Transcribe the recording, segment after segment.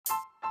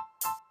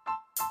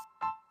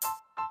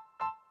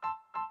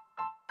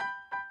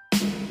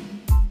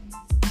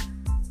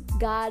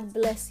God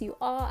bless you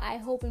all. I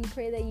hope and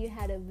pray that you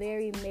had a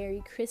very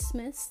Merry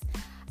Christmas.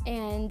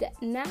 And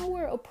now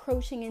we're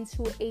approaching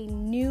into a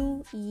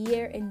new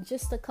year in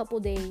just a couple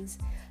days.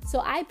 So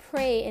I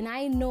pray and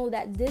I know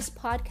that this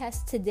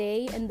podcast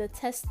today and the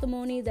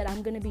testimony that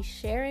I'm going to be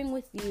sharing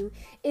with you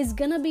is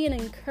going to be an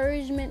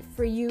encouragement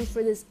for you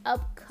for this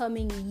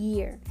upcoming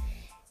year.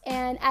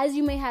 And as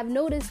you may have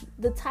noticed,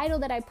 the title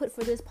that I put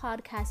for this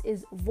podcast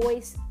is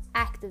Voice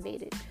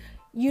Activated.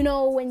 You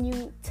know, when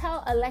you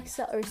tell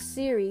Alexa or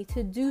Siri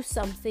to do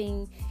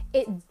something,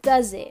 it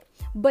does it.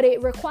 But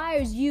it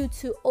requires you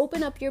to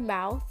open up your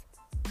mouth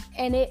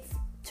and it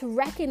to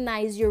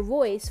recognize your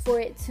voice for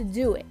it to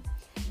do it.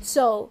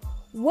 So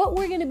what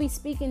we're going to be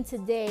speaking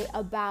today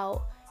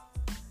about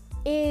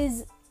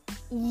is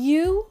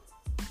you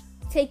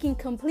taking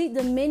complete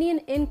dominion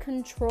and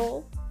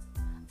control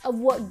of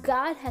what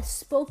God has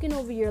spoken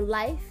over your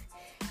life,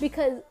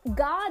 because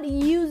God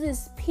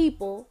uses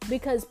people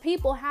because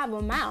people have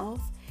a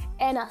mouth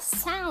and a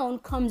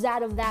sound comes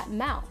out of that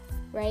mouth,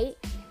 right?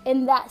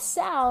 And that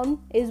sound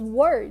is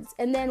words.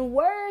 And then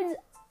words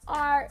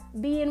are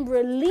being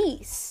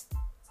released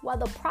while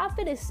the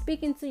prophet is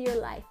speaking to your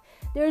life.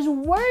 There's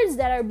words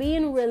that are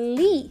being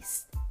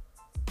released.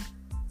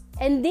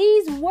 And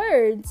these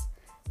words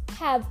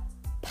have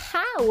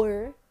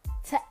power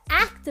to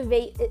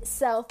activate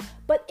itself,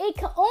 but it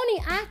can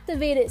only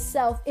activate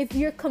itself if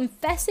you're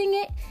confessing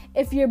it,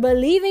 if you're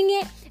believing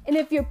it, and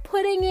if you're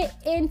putting it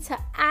into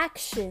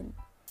action,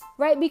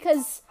 right?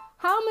 Because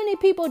how many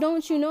people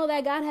don't you know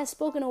that God has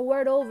spoken a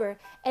word over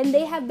and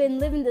they have been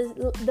living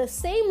the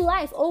same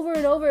life over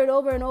and over and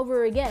over and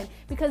over again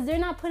because they're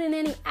not putting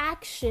any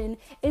action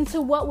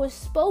into what was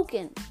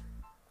spoken?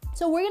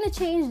 So we're going to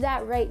change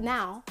that right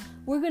now.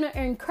 We're going to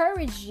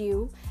encourage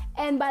you.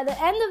 And by the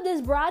end of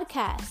this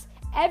broadcast,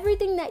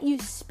 everything that you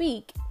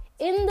speak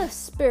in the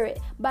Spirit,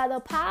 by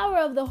the power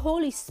of the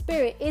Holy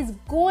Spirit, is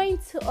going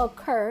to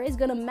occur, is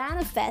going to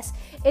manifest,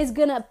 is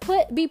going to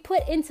be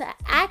put into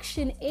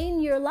action in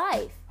your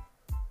life.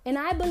 And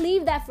I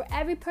believe that for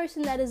every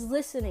person that is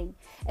listening,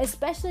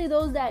 especially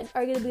those that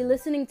are going to be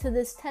listening to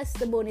this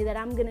testimony that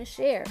I'm going to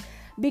share,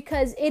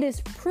 because it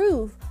is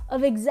proof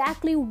of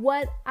exactly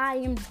what I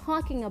am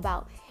talking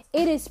about.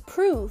 It is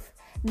proof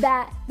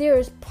that there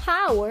is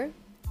power.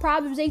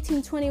 Proverbs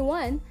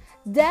 18:21,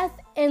 death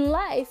and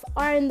life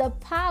are in the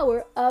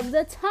power of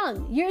the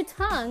tongue. Your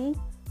tongue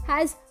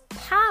has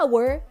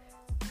power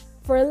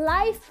for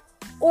life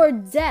or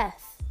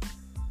death.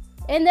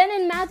 And then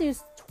in Matthew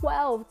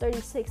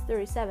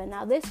 12:36-37.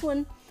 Now this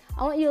one,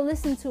 I want you to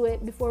listen to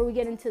it before we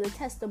get into the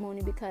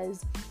testimony,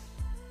 because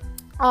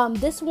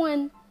this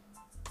one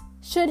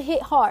should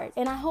hit hard,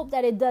 and I hope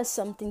that it does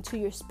something to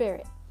your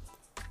spirit.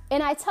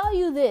 And I tell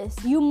you this,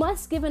 you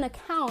must give an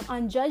account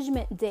on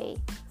Judgment Day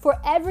for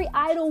every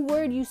idle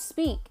word you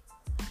speak.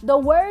 The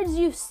words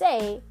you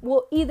say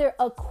will either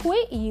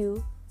acquit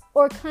you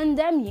or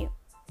condemn you.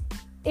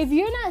 If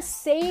you're not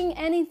saying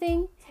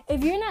anything,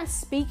 if you're not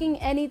speaking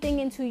anything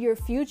into your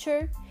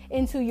future,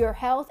 into your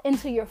health,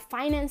 into your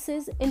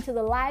finances, into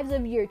the lives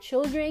of your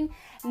children,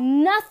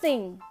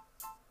 nothing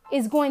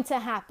is going to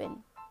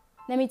happen.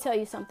 Let me tell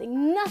you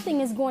something.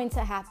 Nothing is going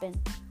to happen.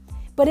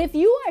 But if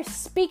you are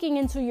speaking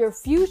into your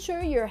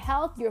future, your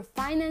health, your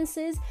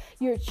finances,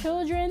 your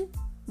children,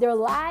 their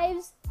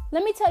lives,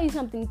 let me tell you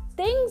something.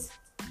 Things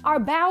are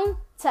bound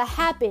to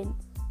happen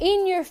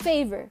in your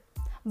favor.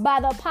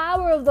 By the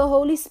power of the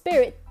Holy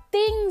Spirit,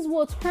 things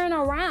will turn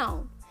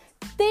around.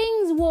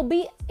 Things will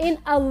be in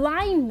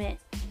alignment.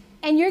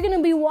 And you're going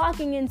to be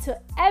walking into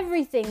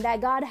everything that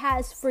God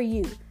has for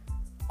you.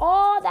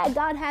 All that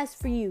God has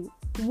for you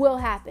will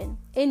happen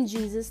in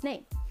Jesus'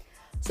 name.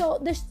 So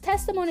the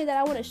testimony that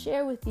I want to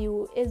share with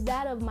you is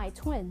that of my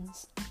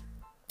twins.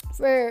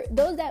 For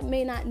those that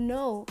may not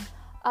know,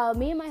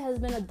 me and my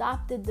husband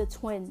adopted the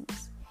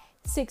twins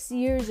 6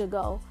 years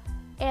ago.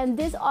 And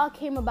this all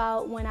came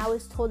about when I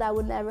was told I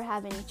would never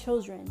have any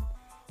children.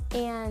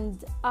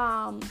 And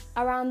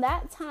around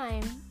that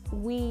time,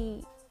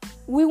 we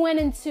went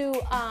into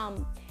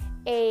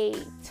a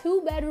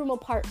 2-bedroom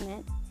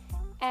apartment,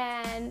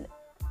 and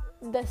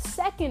the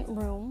second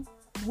room,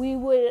 we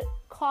would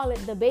call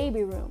it the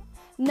baby room.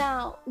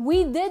 Now,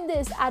 we did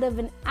this out of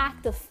an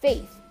act of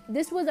faith.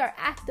 This was our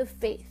act of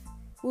faith.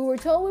 We were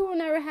told we would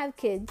never have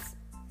kids,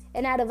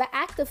 and out of an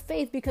act of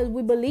faith, because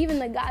we believe in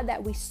the God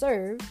that we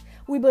serve,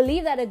 we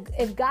believe that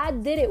if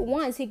God did it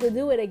once, he could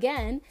do it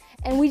again,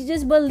 and we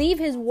just believe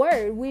his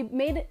word. We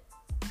made it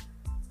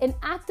an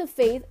act of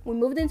faith. We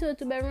moved into a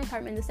 2-bedroom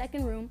apartment. The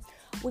second room,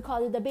 we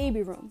called it the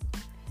baby room.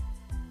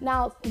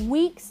 Now,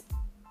 weeks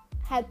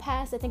had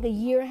passed. I think a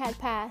year had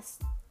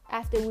passed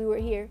after we were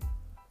here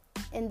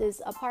in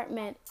this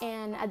apartment.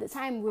 And at the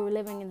time, we were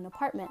living in an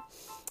apartment.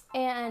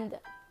 And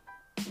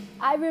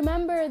I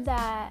remember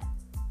that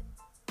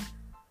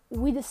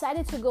we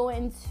decided to go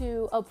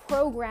into a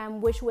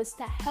program which was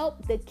to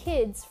help the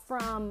kids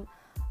from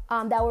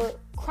that were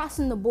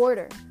crossing the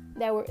border.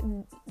 They were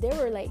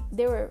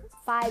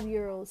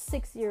 5-year-olds,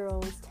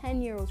 6-year-olds,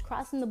 10-year-olds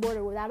crossing the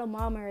border without a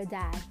mom or a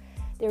dad.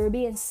 They were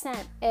being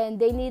sent, and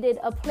they needed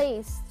a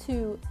place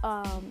to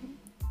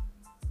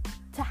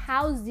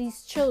house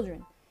these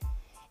children.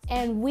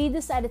 And we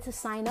decided to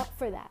sign up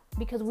for that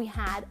because we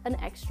had an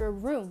extra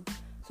room.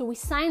 So we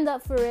signed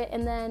up for it,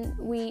 and then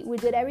we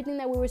did everything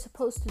that we were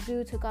supposed to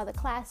do, took all the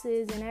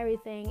classes and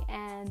everything,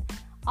 and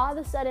all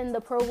of a sudden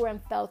the program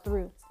fell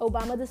through.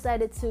 Obama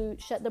decided to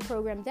shut the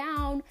program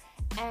down,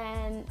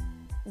 and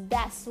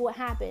that's what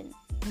happened.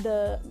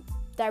 The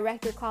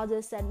director called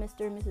us, said,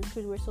 Mr. and Mrs.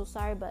 Cruz, we're so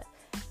sorry, but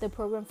the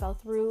program fell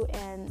through,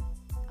 and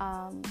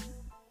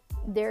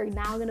they're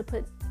now going to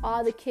put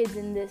all the kids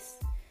in this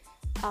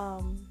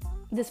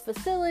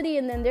facility,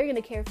 and then they're going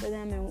to care for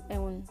them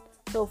and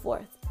so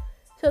forth.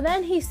 So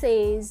then he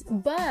says,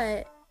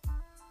 but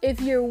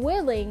if you're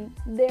willing,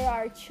 there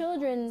are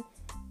children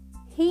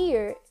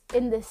here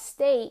in the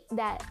state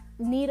that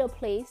need a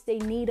place, they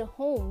need a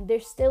home.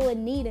 There's still a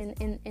need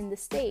in the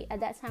state. At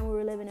that time, we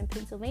were living in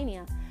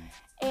Pennsylvania.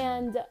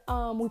 And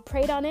we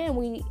prayed on it, and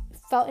we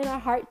felt in our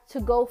heart to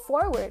go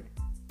forward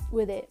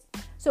with it.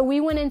 So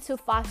we went into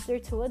foster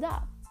to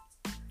adopt.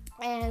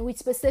 And we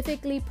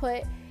specifically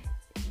put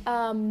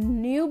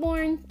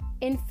newborn,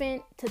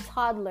 infant to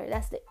toddler.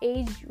 That's the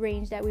age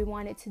range that we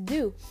wanted to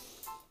do.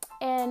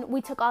 And we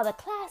took all the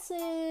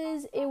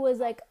classes. It was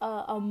like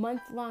a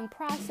month-long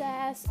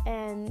process.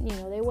 And,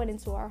 they went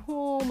into our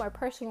home, our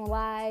personal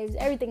lives.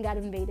 Everything got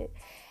invaded.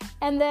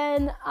 And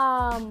then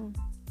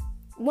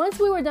once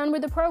we were done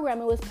with the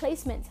program, it was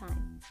placement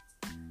time.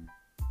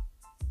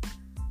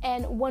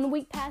 And 1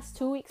 week passed,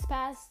 2 weeks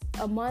passed,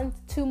 a month,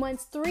 2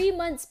 months, 3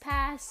 months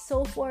passed,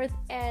 so forth.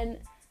 And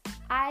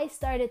I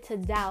started to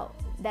doubt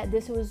that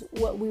this was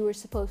what we were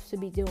supposed to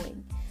be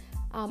doing.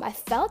 I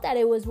felt that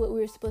it was what we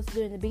were supposed to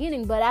do in the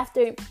beginning, but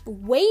after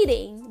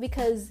waiting,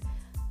 because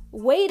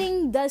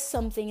waiting does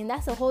something, and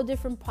that's a whole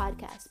different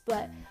podcast,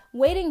 but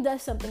waiting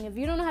does something. If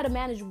you don't know how to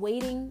manage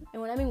waiting,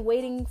 and when I mean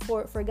waiting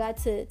for God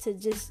to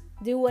just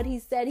do what he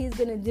said he's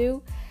going to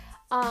do,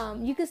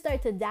 you can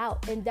start to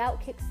doubt, and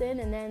doubt kicks in,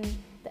 and then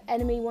the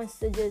enemy wants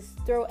to just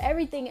throw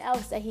everything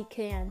else that he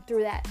can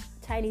through that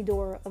tiny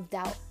door of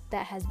doubt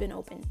that has been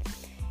opened.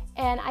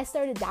 And I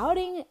started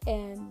doubting,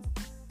 and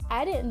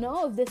I didn't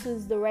know if this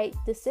was the right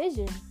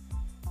decision.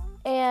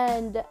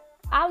 And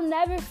I'll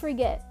never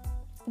forget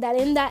that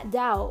in that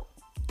doubt,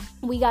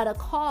 we got a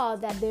call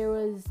that there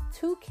was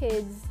 2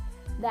 kids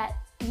that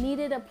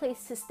needed a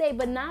place to stay,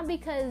 but not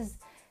because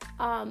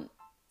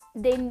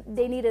they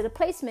needed a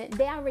placement.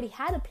 They already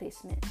had a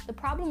placement. The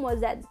problem was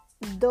that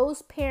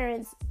those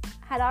parents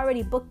had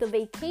already booked a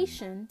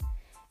vacation,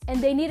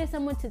 and they needed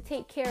someone to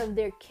take care of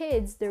their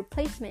kids, their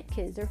placement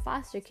kids, their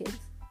foster kids.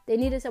 They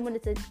needed someone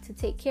to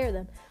take care of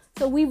them.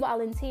 So we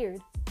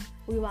volunteered.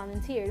 We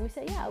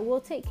said, yeah,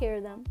 we'll take care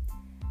of them.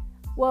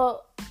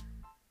 Well,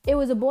 it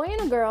was a boy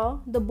and a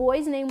girl. The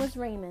boy's name was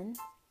Raymond.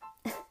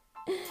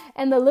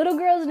 And the little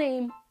girl's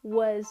name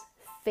was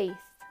Faith.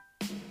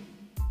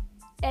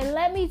 And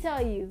let me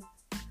tell you,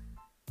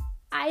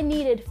 I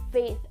needed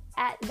faith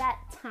at that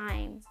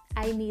time.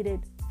 I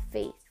needed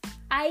faith.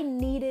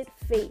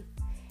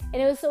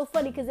 And it was so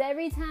funny because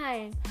every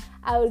time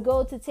I would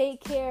go to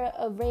take care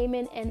of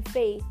Raymond and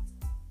Faith,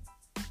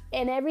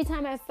 and every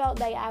time I felt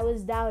like I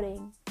was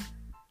doubting,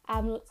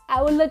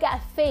 I would look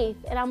at Faith,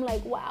 and I'm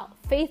like, wow,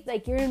 Faith,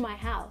 like, you're in my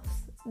house.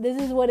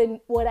 This is what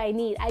I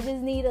need. I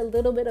just need a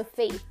little bit of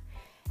faith.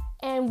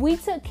 And we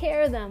took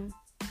care of them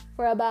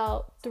for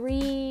about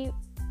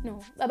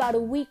a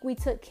week. We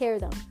took care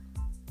of them.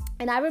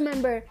 And I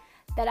remember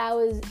that I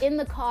was in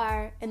the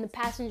car in the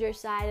passenger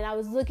side, and I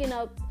was looking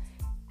up,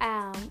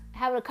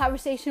 having a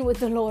conversation with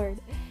the Lord.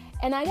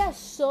 And I got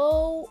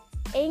so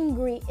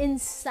angry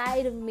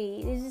inside of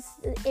me.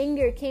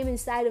 Anger came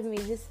inside of me.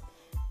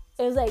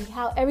 It was like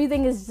how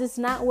everything is just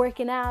not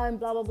working out and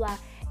blah, blah, blah.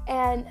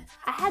 And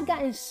I had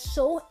gotten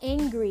so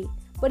angry,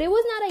 but it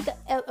was not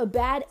like a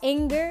bad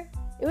anger.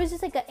 It was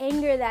just like an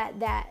anger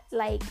that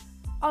like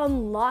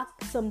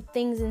unlocked some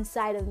things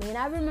inside of me. And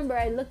I remember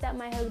I looked at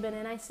my husband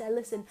and I said,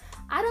 listen,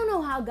 I don't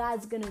know how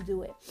God's going to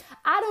do it.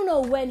 I don't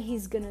know when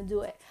he's going to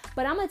do it.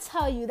 But I'm going to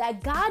tell you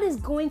that God is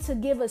going to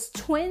give us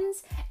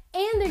twins,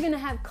 and they're going to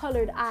have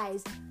colored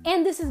eyes.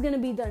 And this is going to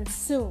be done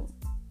soon.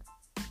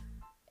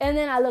 And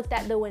then I looked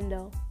at the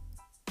window.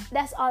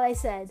 That's all I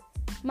said.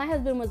 My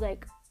husband was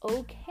like,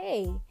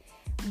 okay.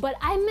 But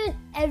I meant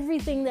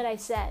everything that I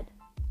said.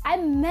 I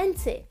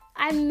meant it.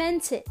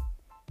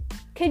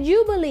 Could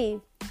you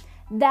believe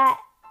that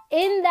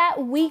in that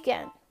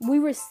weekend, we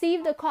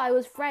received a call? It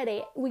was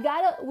Friday. We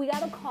got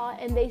a call,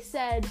 and they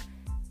said,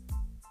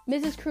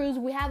 Mrs. Cruz,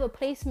 we have a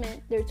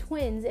placement. They're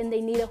twins, and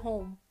they need a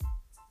home.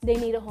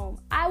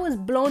 I was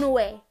blown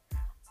away.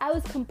 I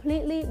was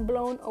completely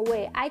blown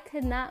away. I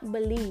could not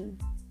believe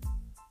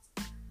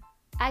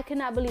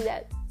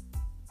that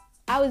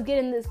I was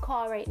getting this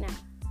call right now.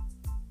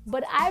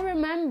 But I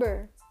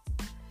remember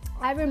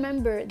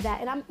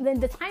that, and then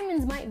the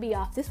timings might be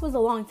off. This was a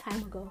long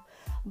time ago.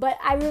 But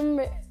I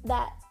remember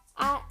that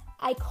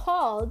I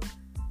called,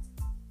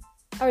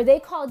 or they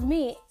called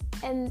me,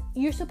 and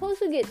you're supposed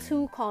to get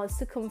 2 calls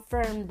to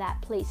confirm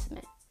that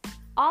placement.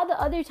 all the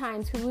other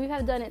times, because we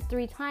have done it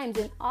 3 times,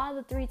 and all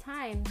the 3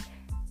 times,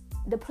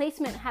 the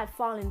placement had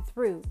fallen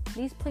through.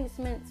 These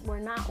placements were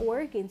not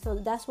working. So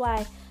that's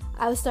why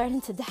I was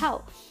starting to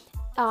doubt.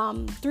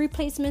 3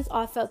 placements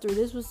all fell through.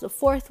 This was the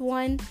 4th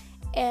one.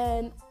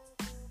 And,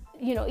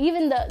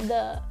 even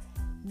the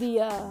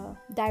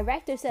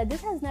director said,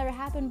 this has never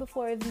happened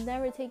before. It's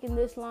never taken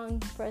this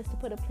long for us to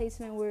put a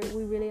placement where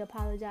we really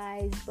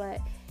apologize. But,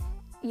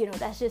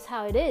 that's just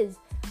how it is.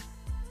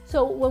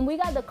 So when we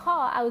got the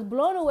call, I was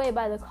blown away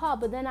by the call,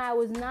 but then I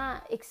was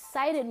not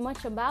excited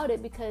much about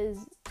it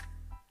because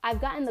I've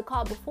gotten the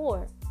call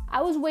before.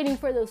 I was waiting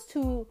for those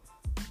 2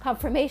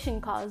 confirmation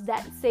calls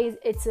that says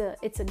it's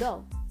a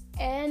go.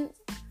 And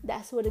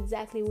that's what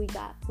exactly we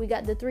got. We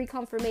got the 3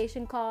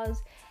 confirmation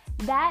calls.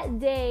 That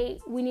day,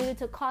 we needed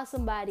to call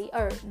somebody,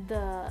 or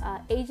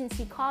the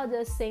agency called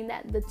us saying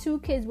that the 2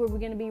 kids were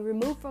going to be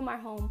removed from our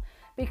home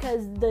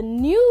because the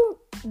new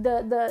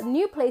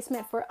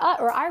placement for us,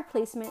 or our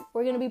placement,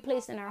 were going to be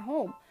placed in our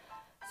home.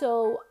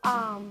 So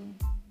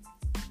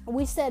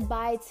we said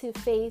bye to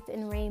Faith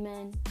and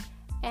Raymond,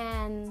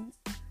 and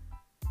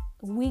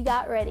we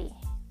got ready.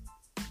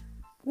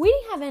 We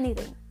didn't have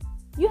anything.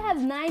 You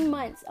have 9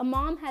 months. A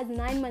mom has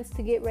 9 months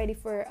to get ready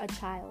for a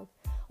child.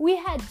 We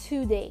had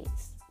 2 days.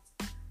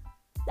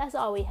 That's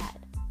all we had.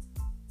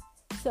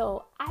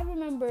 So I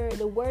remember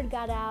the word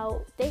got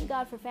out. Thank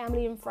God for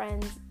family and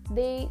friends.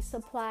 They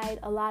supplied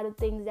a lot of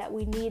things that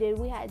we needed.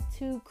 We had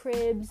 2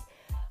 cribs.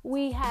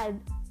 We had,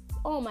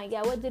 oh my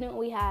God, what didn't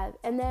we have?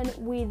 And then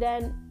we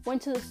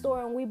went to the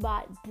store and we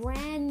bought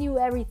brand new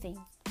everything.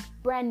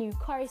 Brand new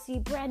car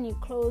seat, brand new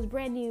clothes,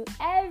 brand new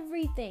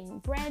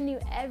everything.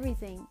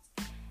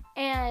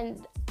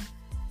 And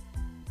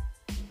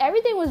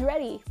everything was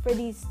ready for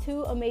these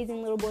 2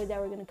 amazing little boys that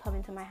were going to come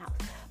into my house.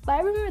 But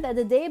I remember that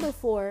the day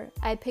before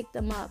I picked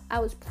them up, I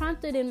was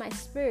prompted in my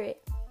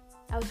spirit.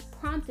 I was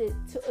prompted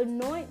to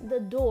anoint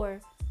the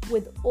door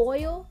with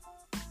oil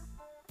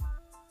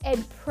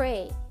and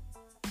pray.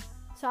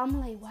 So I'm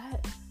like,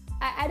 what?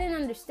 I didn't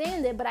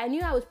understand it, but I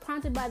knew I was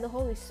prompted by the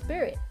Holy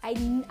Spirit. I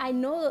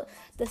know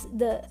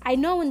I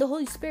know when the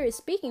Holy Spirit is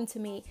speaking to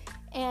me.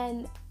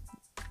 And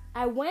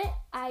I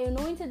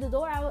anointed the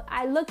door.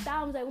 I looked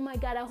out. I was like, oh my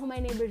God, I hope my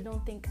neighbors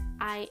don't think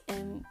I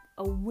am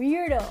a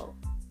weirdo.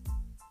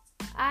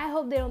 I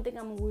hope they don't think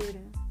I'm a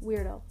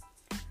weirdo.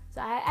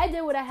 So I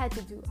did what I had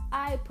to do.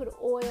 I put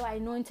oil, I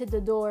anointed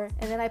the door,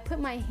 and then I put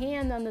my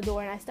hand on the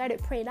door and I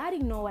started praying. I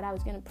didn't know what I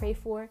was going to pray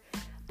for,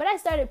 but I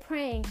started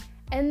praying.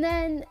 And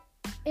then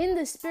in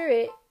the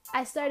spirit,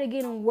 I started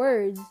getting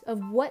words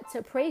of what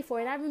to pray for.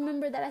 And I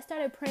remember that I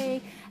started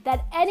praying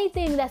that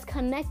anything that's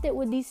connected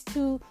with these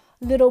 2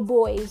 little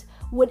boys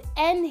would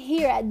end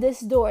here at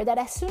this door. That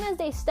as soon as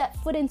they step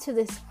foot into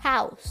this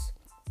house,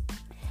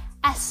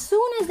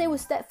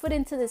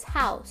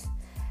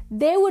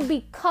 they would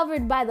be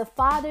covered by the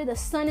Father, the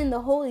Son, and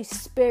the Holy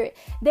Spirit.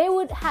 They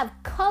would have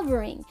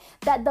covering,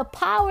 that the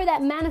power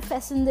that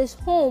manifests in this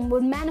home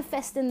would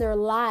manifest in their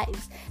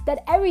lives,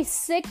 that every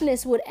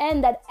sickness would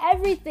end, that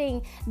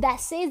everything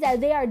that says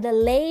that they are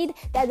delayed,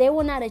 that they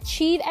will not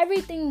achieve,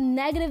 everything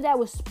negative that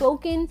was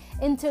spoken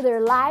into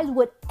their lives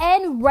would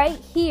end right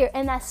here.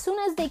 And as soon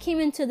as they came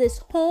into this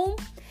home,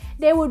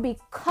 they would be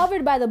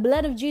covered by the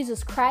blood of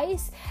Jesus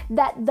Christ,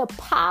 that the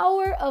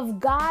power of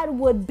God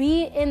would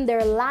be in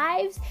their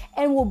lives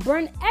and will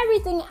burn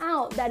everything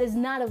out that is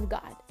not of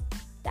God.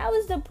 That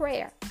was the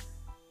prayer.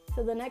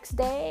 So the next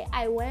day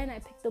I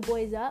picked the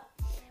boys up.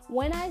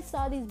 When I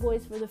saw these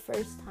boys for the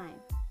first time,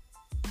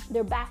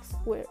 their backs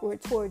were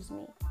towards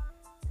me.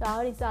 So I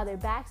already saw their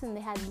backs and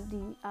they had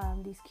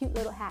these cute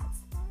little hats.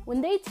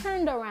 When they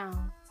turned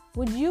around,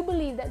 would you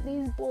believe that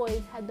these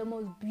boys had the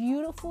most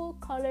beautiful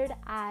colored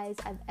eyes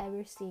I've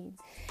ever seen?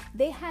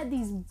 They had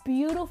these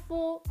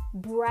beautiful,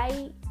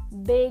 bright,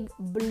 big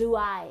blue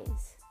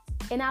eyes.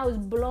 And I was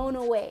blown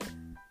away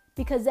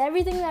because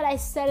everything that I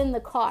said in the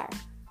car,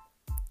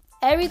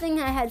 everything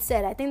I had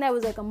said, I think that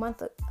was like a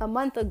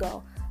month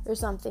ago or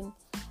something,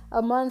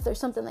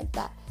 like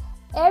that.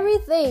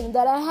 Everything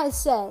that I had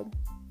said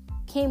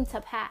came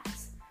to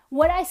pass.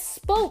 What I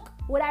spoke,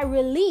 what I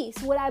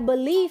released, what I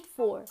believed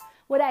for,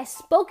 what I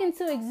spoke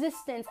into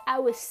existence, I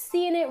was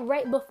seeing it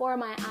right before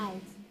my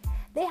eyes.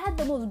 They had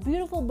the most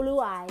beautiful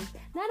blue eyes.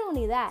 Not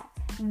only that,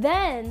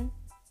 then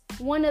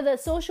one of the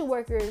social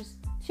workers,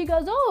 she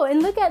goes, oh,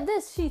 and look at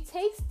this. She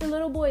takes the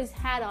little boy's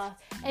hat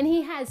off and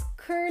he has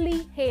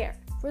curly hair.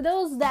 For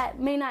those that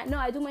may not know,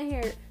 I do my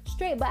hair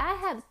straight, but I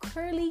have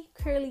curly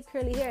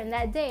hair. And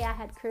that day I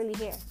had curly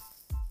hair.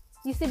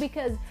 You see,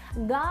 because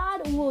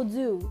God will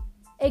do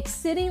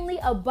exceedingly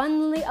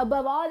abundantly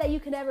above all that you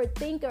could ever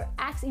think or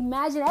ask,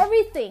 imagine,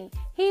 everything.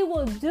 He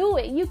will do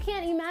it. You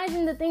can't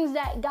imagine the things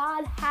that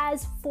God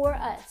has for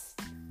us.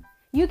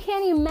 You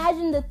can't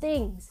imagine the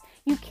things.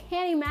 You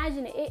can't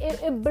imagine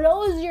it. It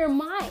blows your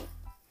mind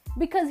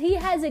because He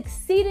has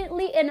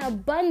exceedingly and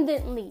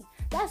abundantly.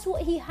 That's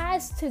what He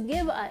has to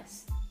give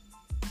us.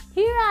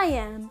 Here I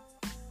am,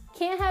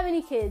 can't have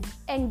any kids,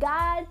 and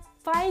God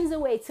finds a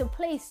way to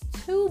place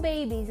 2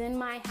 babies in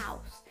my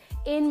house.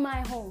 in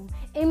my home,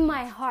 in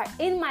my heart,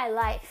 in my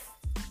life.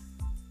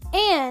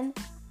 And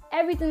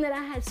everything that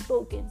I had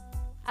spoken,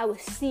 I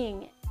was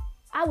seeing it.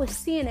 I was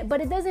seeing it, but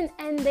it doesn't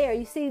end there.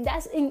 You see,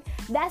 that's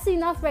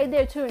enough right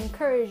there to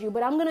encourage you,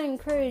 but I'm going to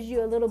encourage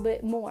you a little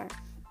bit more.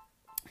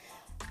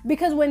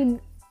 Because when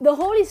the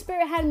Holy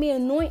Spirit had me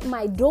anoint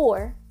my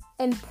door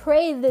and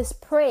pray this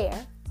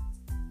prayer,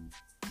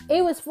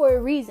 it was for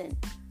a reason.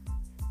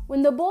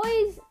 When the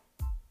boys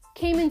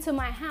came into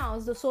my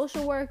house, the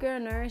social worker,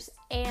 nurse,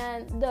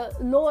 and the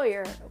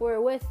lawyer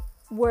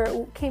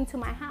came to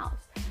my house.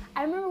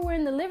 I remember we're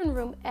in the living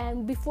room,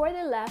 and before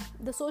they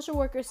left, the social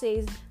worker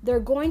says they're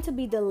going to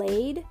be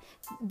delayed,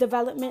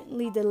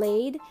 developmentally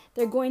delayed.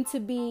 They're going to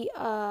be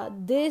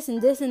this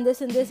and this and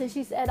this and this. And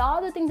she said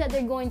all the things that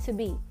they're going to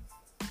be.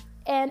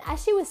 And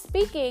as she was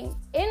speaking,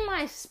 in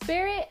my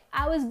spirit,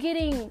 I was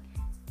getting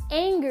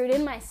angered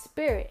in my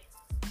spirit.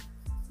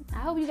 I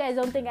hope you guys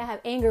don't think I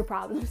have anger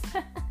problems.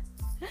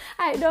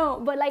 I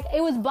don't, but like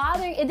it was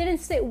bothering. It didn't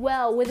sit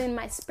well within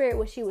my spirit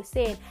what she was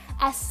saying.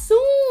 As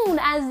soon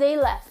as they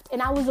left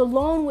and I was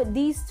alone with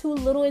these two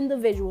little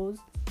individuals,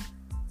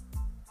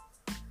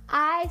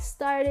 I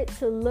started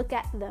to look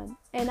at them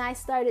and I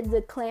started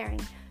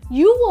declaring,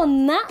 you will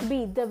not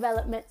be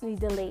developmentally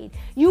delayed.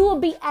 You will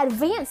be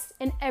advanced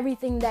in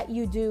everything that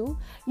you do.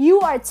 You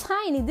are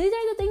tiny. These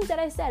are the things that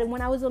I said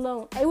when I was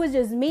alone. It was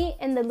just me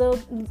and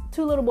the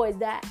two little boys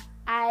that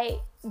I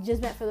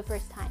just met for the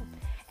first time.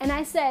 And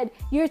I said,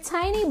 you're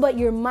tiny, but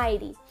you're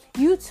mighty.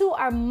 You two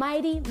are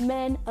mighty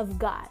men of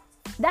God.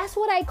 That's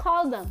what I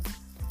call them.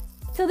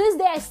 To this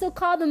day, I still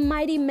call them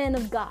mighty men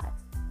of God.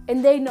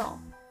 And they know.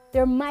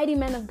 They're mighty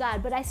men of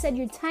God. But I said,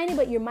 you're tiny,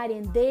 but you're mighty.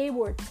 And they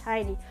were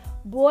tiny.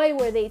 Boy,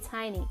 were they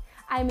tiny.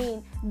 I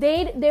mean,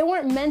 they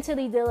weren't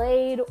mentally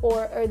delayed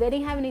or they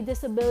didn't have any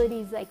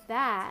disabilities like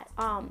that.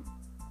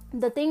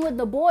 The thing with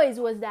the boys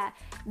was that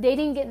they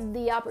didn't get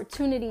the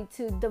opportunity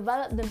to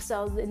develop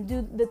themselves and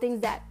do the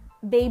things that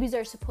babies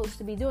are supposed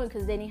to be doing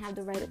because they didn't have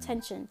the right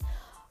attention.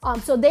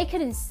 So they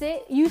couldn't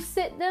sit. You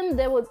sit them,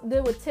 they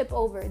would tip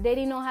over. They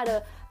didn't know how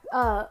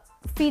to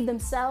feed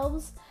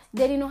themselves.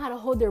 They didn't know how to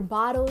hold their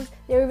bottles.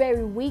 They were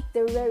very weak.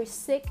 They were very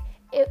sick.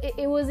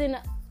 It wasn't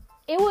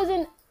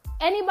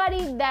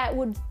anybody that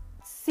would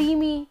see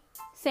me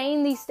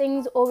saying these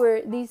things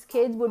over these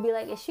kids would be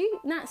like, is she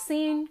not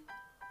seeing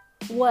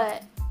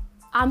what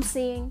I'm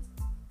seeing?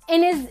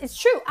 And it's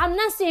true. I'm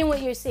not seeing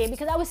what you're seeing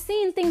because I was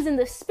seeing things in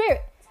the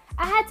spirit.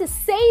 I had to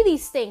say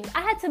these things.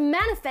 I had to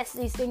manifest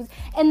these things.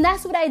 And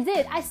that's what I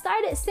did. I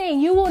started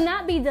saying, you will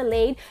not be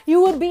delayed. You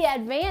will be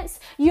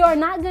advanced. You are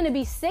not going to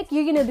be sick.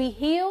 You're going to be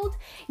healed.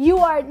 You're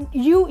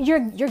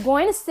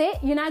going to sit.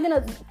 You're not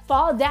going to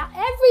fall down.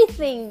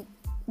 Everything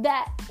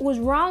that was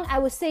wrong, I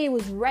would say it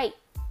was right.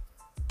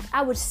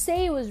 I would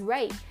say it was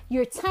right.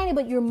 You're tiny,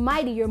 but you're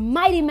mighty. You're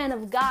mighty men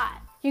of God.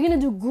 You're going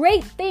to do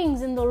great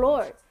things in the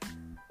Lord.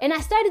 And I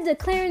started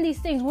declaring these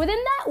things. Within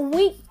that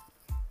week,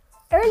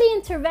 early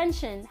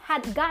intervention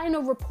had gotten a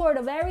report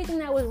of everything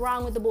that was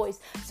wrong with the boys.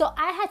 So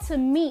I had to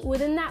meet,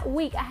 within that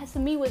week, I had to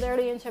meet with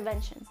early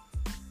intervention.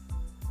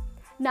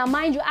 Now,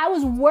 mind you, I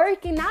was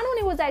working, not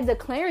only was I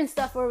declaring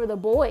stuff over the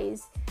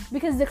boys,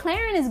 because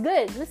declaring is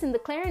good. Listen,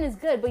 declaring is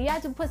good, but you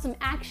have to put some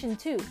action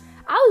too.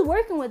 I was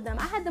working with them.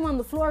 I had them on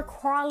the floor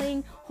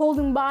crawling,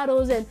 holding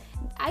bottles, and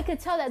I could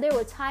tell that they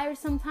were tired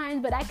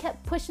sometimes, but I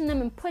kept pushing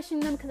them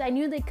because I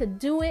knew they could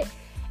do it.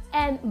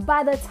 And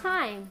by the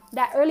time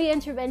that early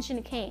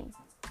intervention came,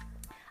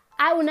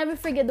 I will never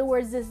forget the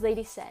words this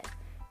lady said.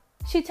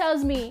 She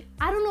tells me,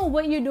 I don't know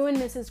what you're doing,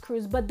 Mrs.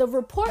 Cruz, but the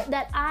report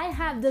that I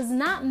have does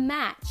not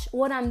match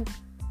what I'm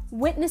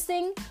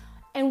witnessing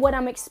and what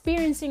I'm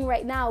experiencing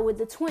right now with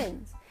the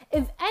twins.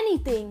 If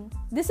anything,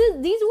 these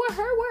were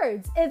her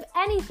words. If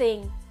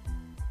anything,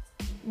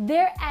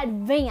 they're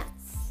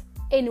advanced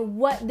in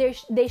what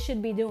they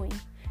should be doing.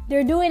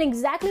 They're doing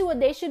exactly what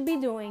they should be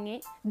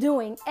doing,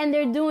 and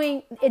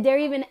they're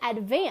even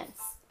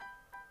advanced.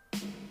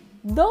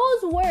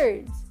 Those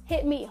words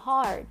hit me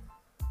hard.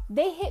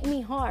 They hit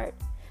me hard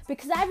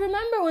because I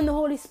remember when the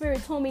Holy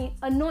Spirit told me,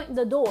 anoint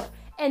the door,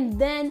 and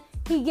then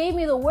he gave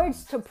me the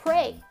words to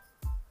pray.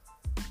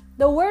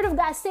 The word of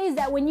God says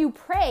that when you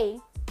pray,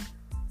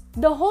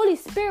 the Holy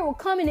Spirit will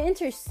come and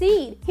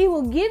intercede. He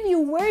will give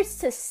you words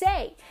to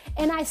say.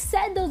 And I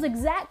said those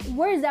exact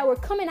words that were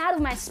coming out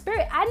of my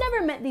spirit. I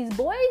never met these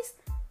boys,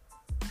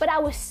 but I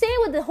was saying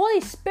what the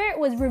Holy Spirit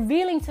was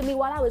revealing to me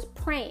while I was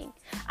praying.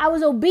 I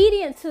was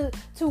obedient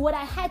to what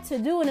I had to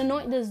do and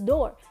anoint this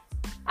door.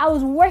 I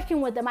was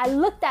working with them. I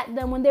looked at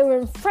them when they were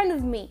in front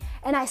of me,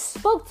 and I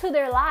spoke to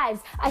their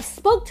lives. I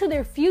spoke to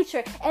their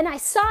future, and I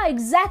saw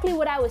exactly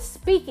what I was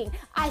speaking.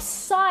 I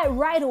saw it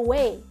right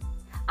away.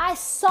 I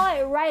saw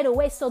it right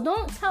away. So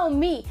don't tell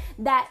me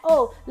that,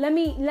 oh, let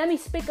me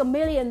speak $1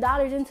 million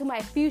into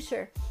my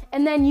future,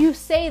 and then you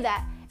say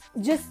that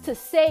just to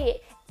say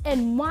it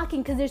and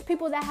mocking, because there's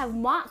people that have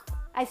mocked.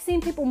 I've seen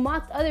people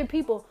mock other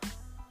people,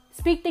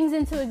 speak things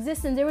into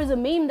existence. There was a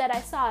meme that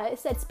I saw. It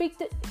said,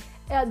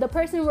 The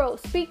person wrote,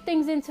 speak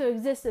things into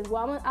existence.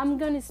 Well, I'm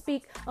going to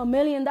speak $1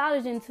 million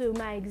into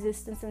my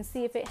existence and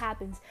see if it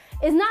happens.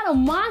 It's not a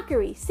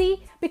mockery,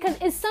 see, because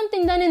it's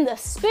something done in the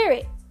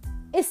spirit.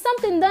 It's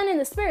something done in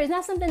the spirit. It's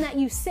not something that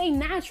you say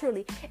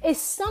naturally. It's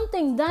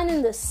something done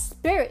in the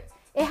spirit.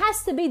 It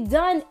has to be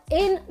done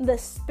in the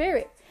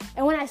spirit.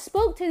 And when I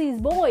spoke to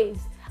these boys,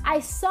 I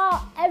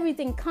saw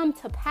everything come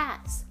to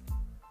pass.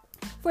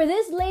 For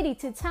this lady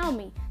to tell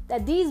me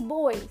that these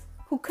boys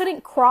who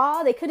couldn't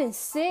crawl, they couldn't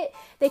sit,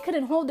 they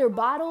couldn't hold their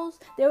bottles,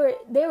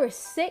 they were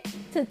sick,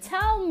 to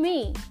tell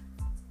me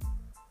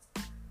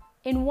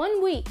in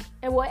 1 week,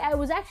 and it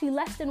was actually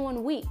less than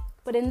 1 week,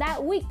 but in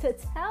that week to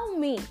tell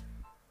me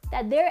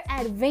that they're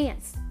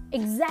advanced,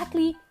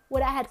 exactly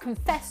what I had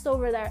confessed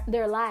over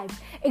their lives,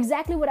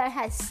 exactly what I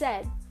had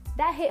said,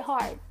 that hit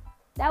hard.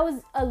 That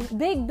was a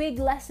big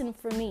lesson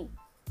for me.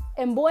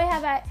 And boy,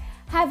 have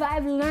I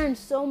learned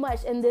so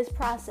much in this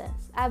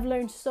process. I've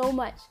learned so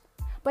much.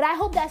 But I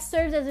hope that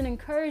serves as an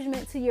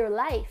encouragement to your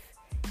life.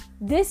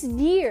 This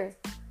year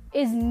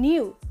is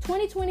new.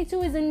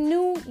 2022 is a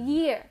new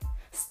year.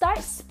 Start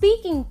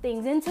speaking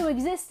things into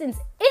existence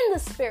in the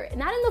spirit,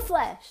 not in the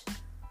flesh.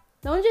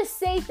 Don't just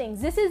say things.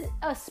 This is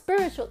a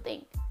spiritual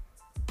thing.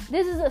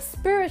 This is a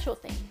spiritual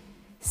thing.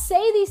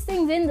 Say these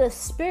things in the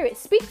spirit.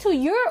 Speak to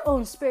your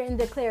own spirit and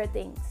declare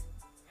things.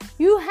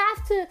 You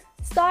have to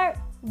start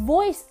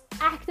voice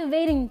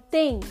activating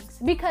things,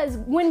 because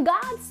when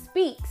God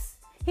speaks,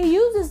 He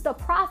uses the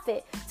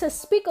prophet to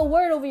speak a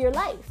word over your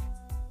life.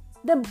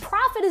 The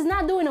prophet is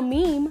not doing a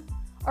meme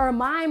or a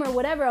mime or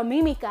whatever, a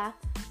mimica.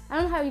 I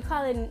don't know how you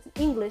call it in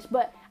English,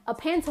 but a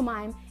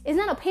pantomime. It's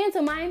not a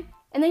pantomime,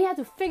 and then you have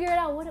to figure it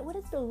out. What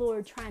is the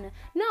Lord trying to...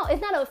 No,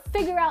 it's not a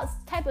figure out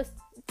type of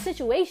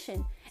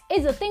situation.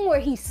 It's a thing where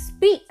He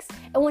speaks,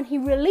 and when He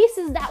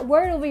releases that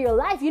word over your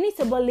life, you need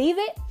to believe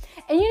it,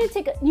 and you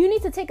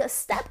need to take a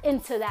step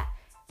into that.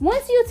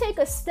 Once you take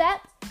a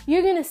step,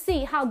 you're going to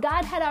see how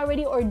God had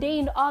already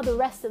ordained all the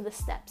rest of the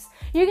steps.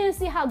 You're going to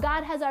see how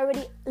God has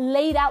already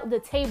laid out the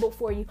table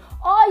for you.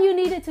 All you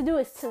needed to do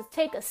is to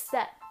take a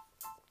step.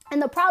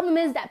 And the problem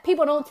is that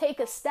people don't take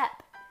a step.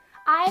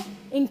 I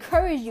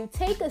encourage you,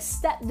 take a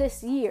step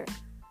this year.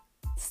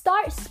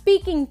 Start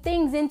speaking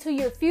things into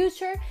your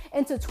future,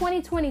 into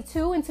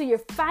 2022, into your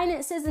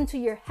finances, into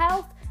your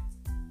health.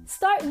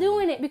 Start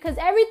doing it, because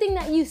everything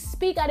that you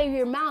speak out of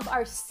your mouth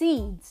are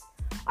seeds.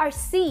 Are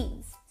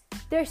seeds.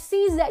 They're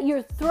seeds that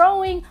you're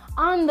throwing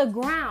on the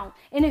ground.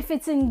 And if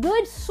it's in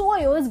good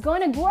soil, it's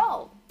going to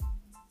grow.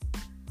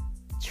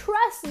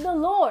 Trust the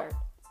Lord.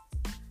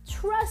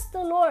 Trust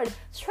the Lord.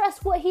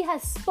 Trust what He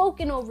has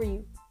spoken over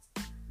you.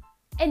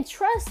 And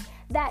trust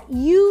that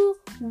you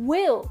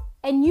will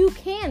and you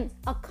can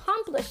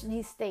accomplish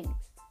these things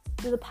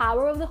through the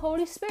power of the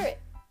Holy Spirit.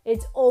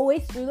 It's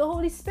always through the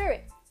Holy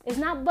Spirit. It's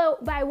not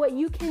by what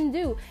you can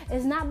do.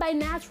 It's not by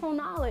natural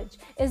knowledge.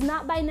 It's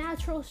not by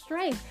natural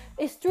strength.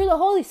 It's through the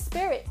Holy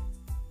Spirit.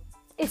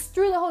 It's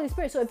through the Holy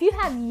Spirit. So if you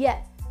have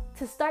yet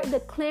to start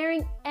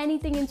declaring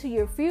anything into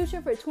your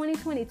future for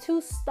 2022,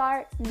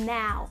 start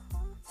now.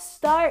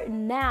 Start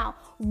now.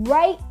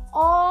 Write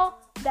all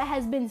that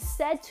has been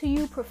said to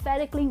you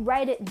prophetically.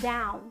 Write it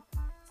down.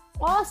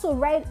 Also,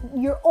 write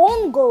your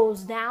own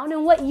goals down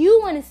and what you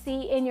want to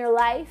see in your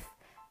life.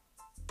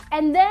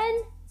 And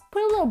then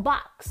put a little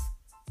box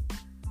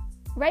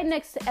right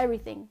next to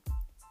everything.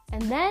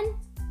 And then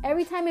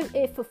every time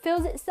it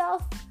fulfills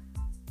itself,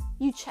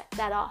 you check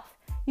that off.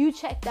 You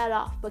check that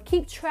off. But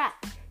keep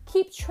track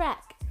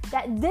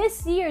that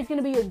this year is going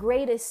to be your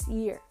greatest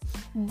year.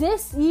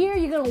 This year,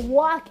 you're going to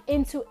walk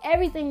into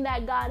everything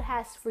that God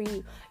has for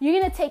you. You're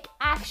going to take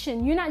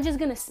action. You're not just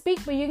going to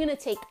speak, but you're going to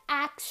take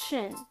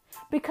action,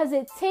 because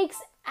it takes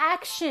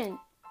action.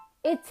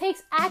 It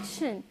takes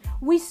action.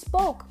 We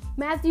spoke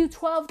Matthew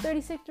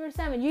 12:36-37.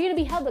 You're going to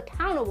be held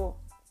accountable.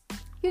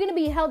 You're going to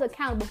be held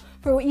accountable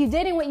for what you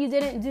did and what you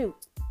didn't do.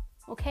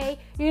 Okay?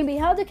 You're going to be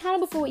held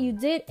accountable for what you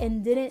did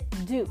and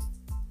didn't do.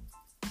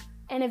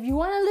 And if you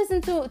want to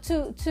listen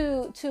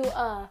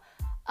to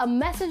a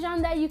message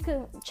on that, you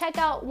can check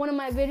out one of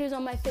my videos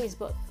on my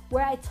Facebook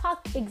where I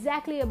talk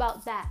exactly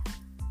about that.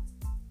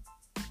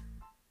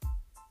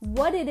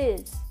 What it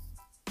is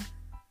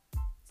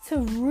to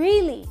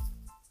really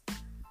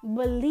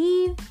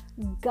believe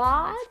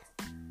God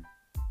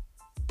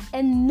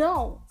and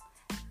know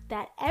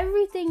that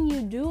everything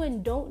you do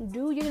and don't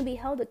do, you're going to be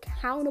held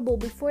accountable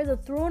before the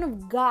throne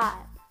of God.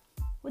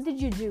 What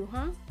did you do,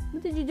 huh?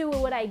 What did you do with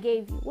what I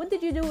gave you? What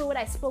did you do with what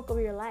I spoke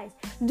over your life?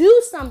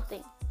 Do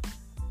something.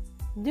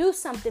 Do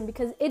something,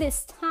 because it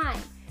is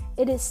time.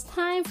 It is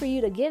time for you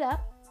to get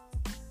up,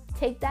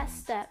 take that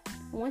step.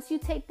 And once you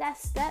take that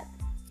step,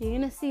 you're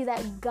going to see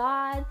that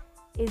God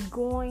is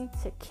going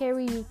to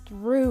carry you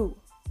through.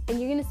 And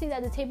you're going to see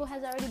that the table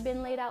has already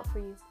been laid out for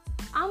you.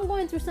 I'm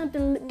going through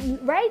something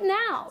right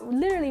now.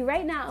 Literally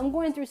right now, I'm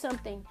going through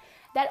something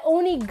that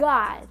only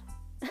God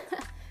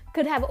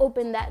could have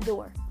opened that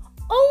door.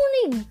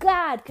 Only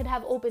God could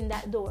have opened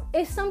that door.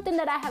 It's something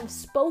that I have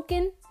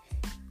spoken.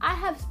 I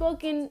have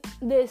spoken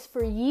this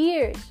for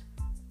years.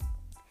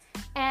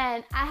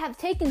 And I have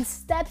taken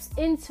steps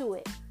into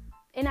it.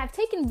 And I've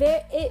taken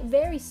it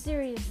very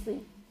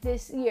seriously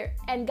this year.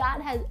 And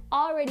God has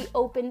already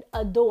opened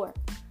a door.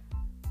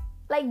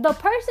 Like the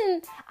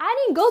person,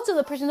 I didn't go to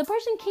the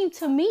person came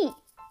to me.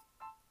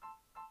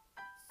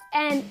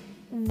 And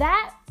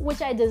that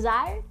which I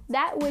desired,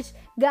 that which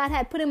God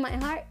had put in my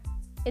heart,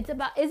 it's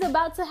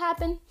about to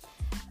happen.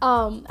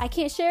 I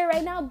can't share it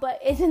right now, but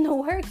it's in the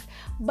works.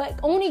 But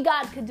only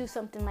God could do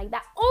something like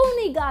that.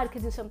 Only God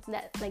could do something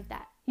like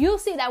that. You'll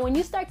see that when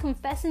you start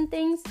confessing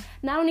things,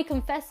 not only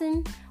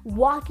confessing,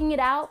 walking it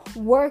out,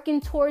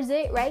 working towards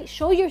it, right?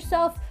 Show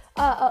yourself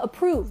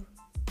approved,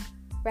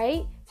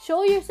 right?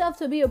 Show yourself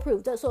to be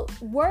approved. So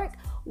work,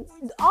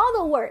 all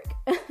the work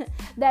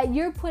that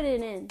you're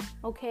putting in,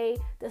 okay?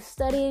 The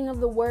studying of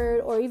the word,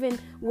 or even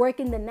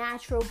working the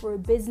natural for a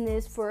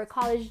business, for a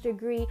college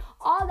degree,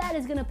 all that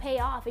is going to pay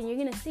off, and you're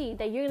going to see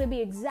that you're going to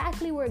be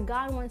exactly where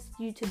God wants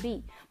you to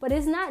be. But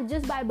it's not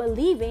just by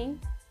believing.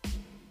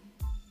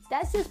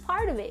 That's just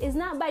part of it. It's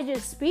not by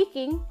just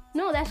speaking.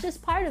 No, that's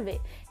just part of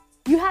it.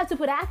 You have to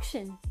put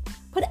action.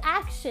 Put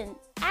action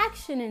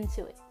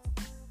into it.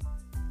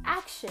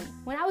 Action.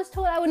 When I was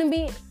told I wouldn't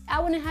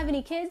have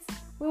any kids,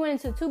 we went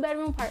into a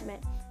 2-bedroom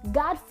apartment.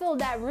 God filled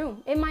that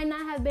room. It might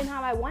not have been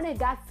how I wanted.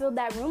 God filled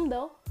that room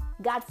though.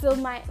 God filled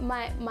my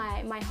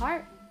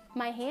heart,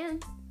 my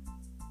hands.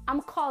 I'm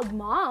called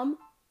mom.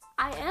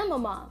 I am a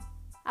mom.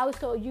 I was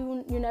told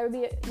you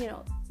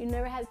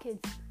never have kids.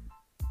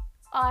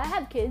 Oh, I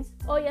have kids.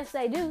 Oh, yes,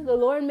 I do. The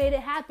Lord made it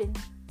happen.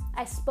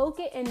 I spoke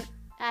it and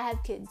I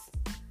have kids.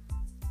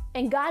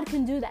 And God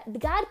can do that.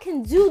 God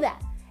can do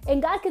that.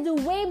 And God can do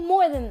way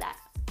more than that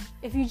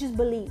if you just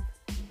believe.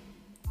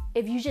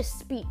 If you just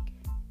speak.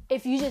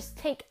 If you just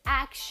take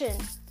action.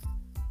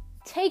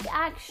 Take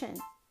action.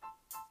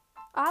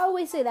 I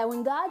always say that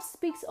when God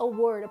speaks a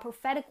word, a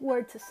prophetic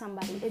word to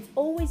somebody, it's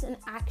always an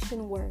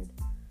action word.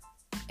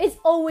 It's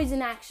always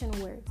an action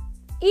word.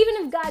 Even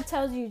if God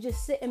tells you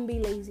just sit and be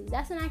lazy,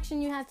 that's an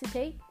action you have to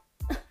take.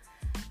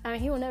 I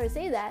mean, he will never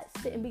say that,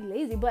 sit and be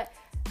lazy. But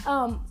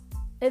as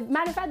a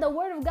matter of fact, the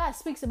word of God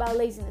speaks about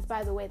laziness,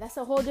 by the way. That's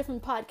a whole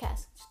different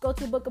podcast. Just go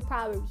to the book of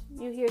Proverbs.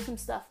 You hear some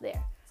stuff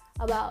there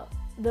about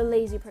the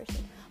lazy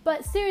person.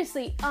 But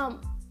seriously,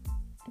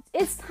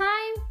 it's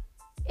time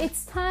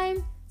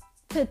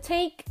to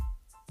take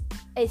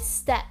a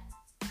step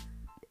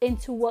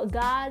into what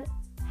God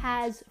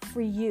has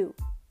for you.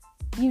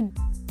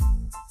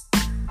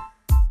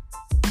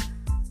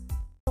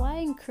 I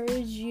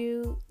encourage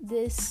you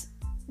this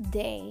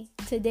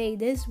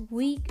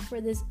week, for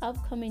this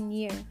upcoming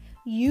year,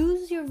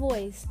 use your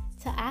voice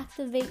to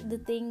activate the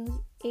things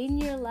in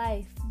your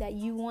life that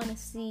you want to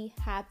see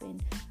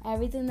happen.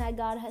 Everything that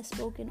God has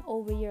spoken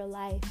over your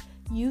life,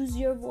 use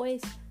your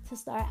voice to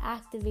start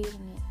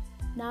activating it.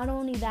 Not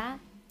only that,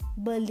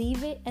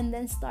 believe it and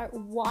then start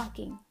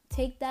walking.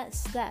 Take that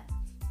step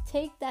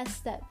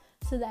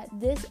so that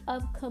this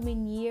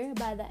upcoming year,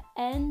 by the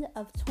end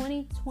of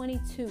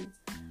 2022,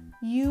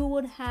 you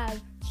would have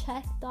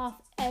checked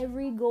off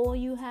every goal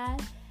you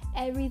had.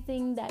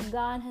 Everything that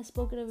God has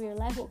spoken over your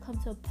life will come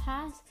to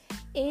pass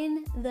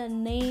in the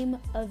name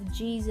of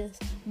Jesus,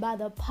 by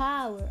the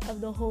power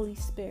of the Holy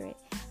Spirit.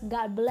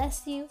 God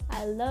bless you.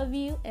 I love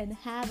you, and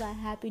have a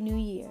happy new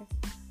year.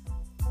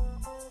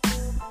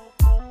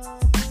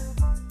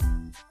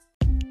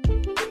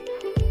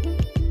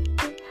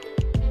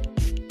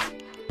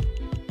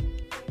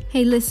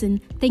 Hey, listen,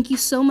 thank you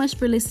so much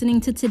for listening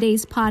to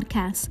today's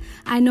podcast.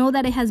 I know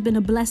that it has been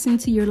a blessing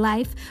to your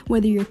life,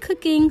 whether you're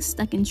cooking,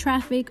 stuck in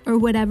traffic, or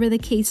whatever the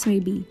case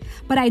may be.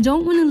 But I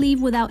don't want to leave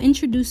without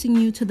introducing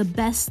you to the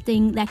best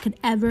thing that could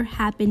ever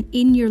happen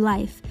in your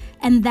life,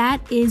 and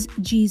that is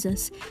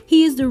Jesus.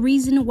 He is the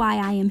reason why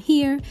I am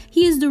here.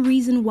 He is the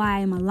reason why I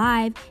am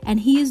alive,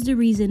 and He is the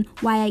reason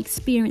why I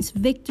experience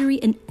victory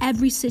in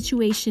every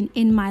situation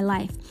in my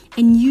life.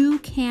 And you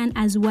can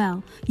as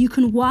well. You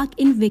can walk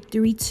in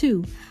victory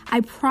too. I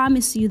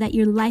promise you that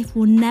your life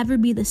will never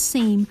be the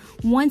same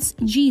once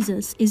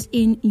Jesus is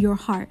in your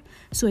heart.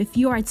 So if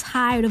you are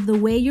tired of the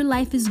way your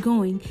life is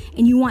going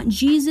and you want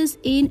Jesus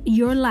in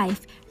your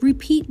life,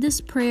 repeat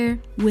this prayer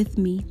with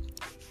me.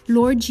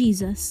 Lord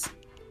Jesus,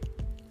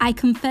 I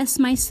confess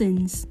my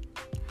sins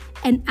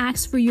and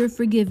ask for your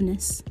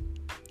forgiveness.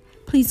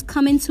 Please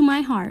come into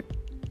my heart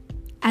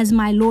as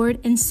my Lord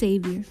and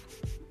Savior.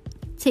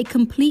 Take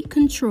complete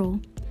control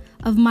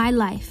of my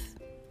life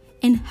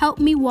and help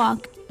me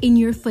walk in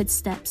your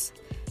footsteps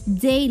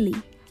daily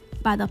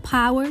by the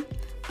power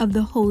of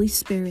the Holy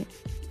Spirit.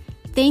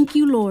 Thank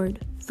you,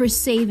 Lord, for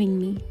saving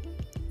me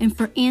and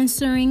for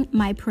answering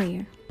my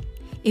prayer.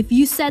 If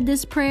you said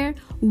this prayer,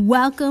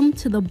 welcome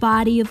to the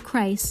body of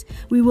Christ.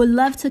 We would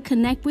love to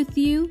connect with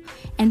you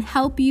and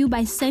help you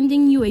by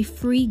sending you a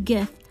free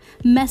gift.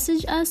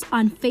 Message us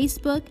on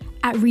Facebook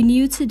at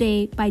Renew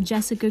Today by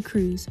Jessica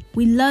Cruz.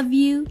 We love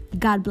you.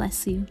 God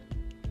bless you.